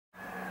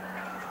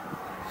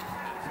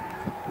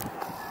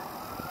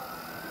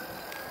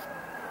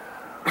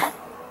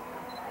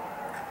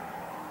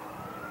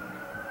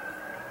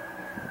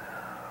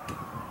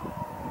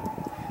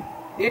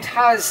It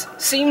has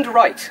seemed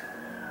right,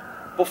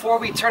 before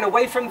we turn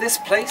away from this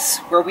place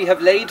where we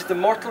have laid the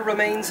mortal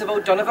remains of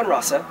O'Donovan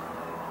Rossa,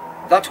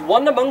 that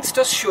one amongst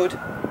us should,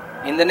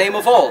 in the name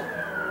of all,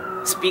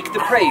 speak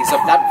the praise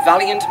of that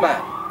valiant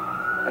man,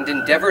 and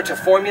endeavour to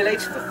formulate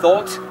the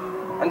thought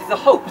and the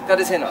hope that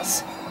is in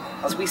us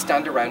as we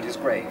stand around his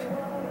grave.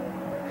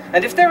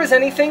 And if there is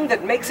anything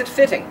that makes it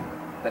fitting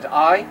that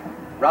I,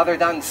 rather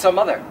than some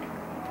other,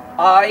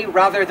 I,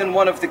 rather than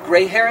one of the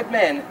grey-haired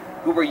men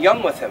who were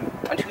young with him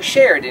and who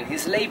shared in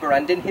his labour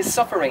and in his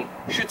suffering,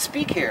 should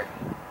speak here,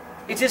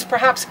 it is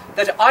perhaps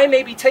that I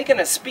may be taken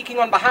as speaking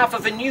on behalf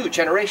of a new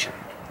generation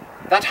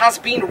that has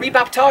been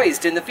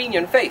rebaptized in the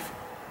Fenian faith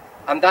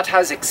and that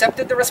has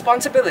accepted the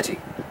responsibility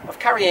of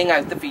carrying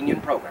out the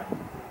Fenian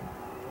programme.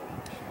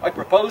 I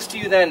propose to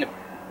you then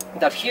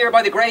that here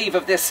by the grave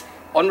of this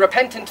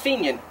unrepentant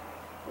Fenian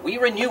we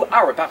renew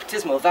our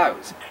baptismal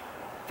vows,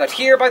 that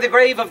here by the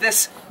grave of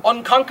this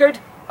unconquered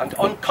and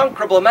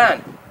unconquerable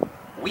man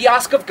we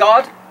ask of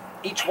God,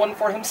 each one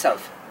for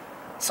himself,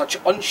 such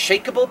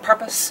unshakable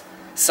purpose,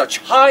 such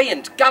high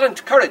and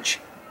gallant courage,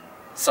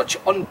 such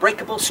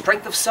unbreakable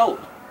strength of soul,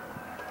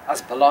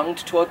 as belonged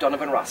to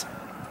O'Donovan Rossa.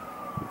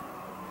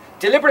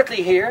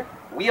 Deliberately here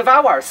we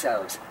avow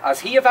ourselves,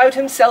 as he avowed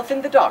himself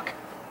in the dock,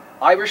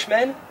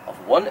 Irishmen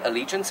of one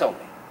allegiance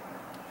only.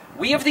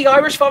 We of the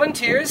Irish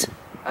Volunteers,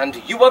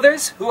 and you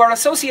others who are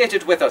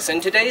associated with us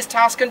in today's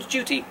task and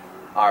duty,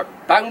 are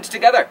bound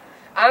together,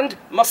 and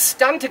must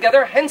stand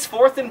together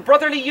henceforth in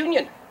brotherly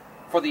union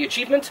for the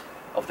achievement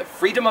of the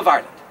freedom of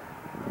Ireland.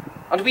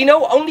 And we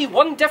know only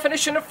one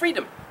definition of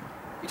freedom.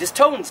 It is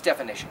Tone's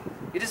definition.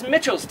 It is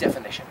Mitchell's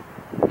definition.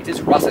 It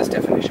is Rossa's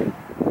definition.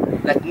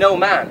 Let no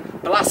man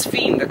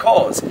blaspheme the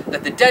cause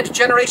that the dead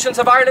generations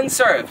of Ireland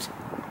served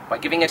by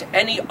giving it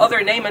any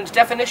other name and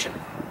definition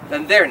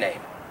than their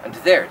name and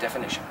their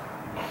definition.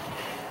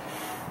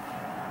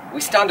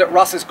 We stand at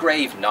Rossa's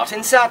grave not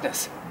in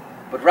sadness,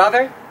 but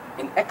rather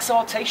in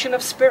exaltation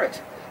of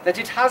spirit, that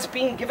it has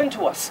been given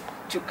to us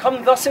to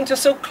come thus into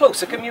so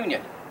close a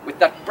communion with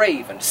that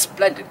brave and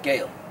splendid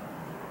Gael.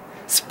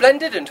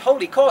 Splendid and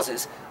holy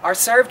causes are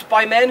served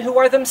by men who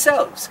are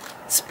themselves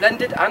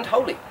splendid and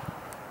holy.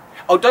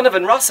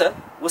 O'Donovan Rossa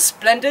was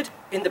splendid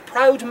in the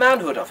proud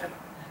manhood of him,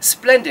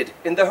 splendid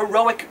in the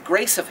heroic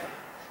grace of him,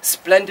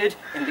 splendid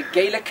in the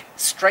Gaelic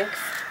strength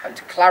and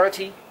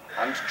clarity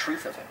and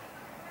truth of him.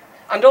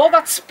 And all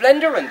that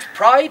splendour and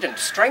pride and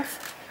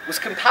strength was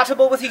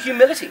compatible with a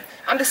humility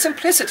and a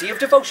simplicity of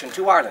devotion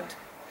to Ireland,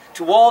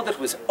 to all that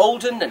was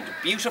olden and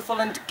beautiful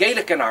and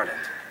Gaelic in Ireland,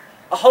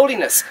 a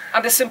holiness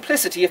and a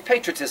simplicity of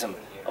patriotism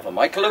of a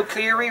Michael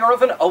O'Clery or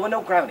of an Owen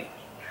O'Growney.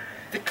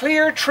 The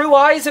clear, true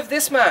eyes of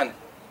this man,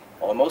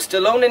 almost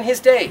alone in his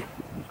day,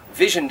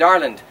 visioned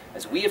Ireland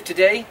as we of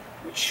today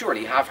would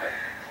surely have her,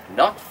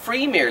 not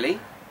free merely,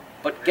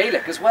 but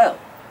Gaelic as well,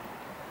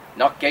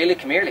 not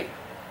Gaelic merely,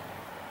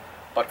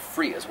 but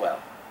free as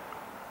well.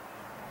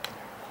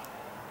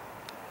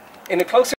 In a closer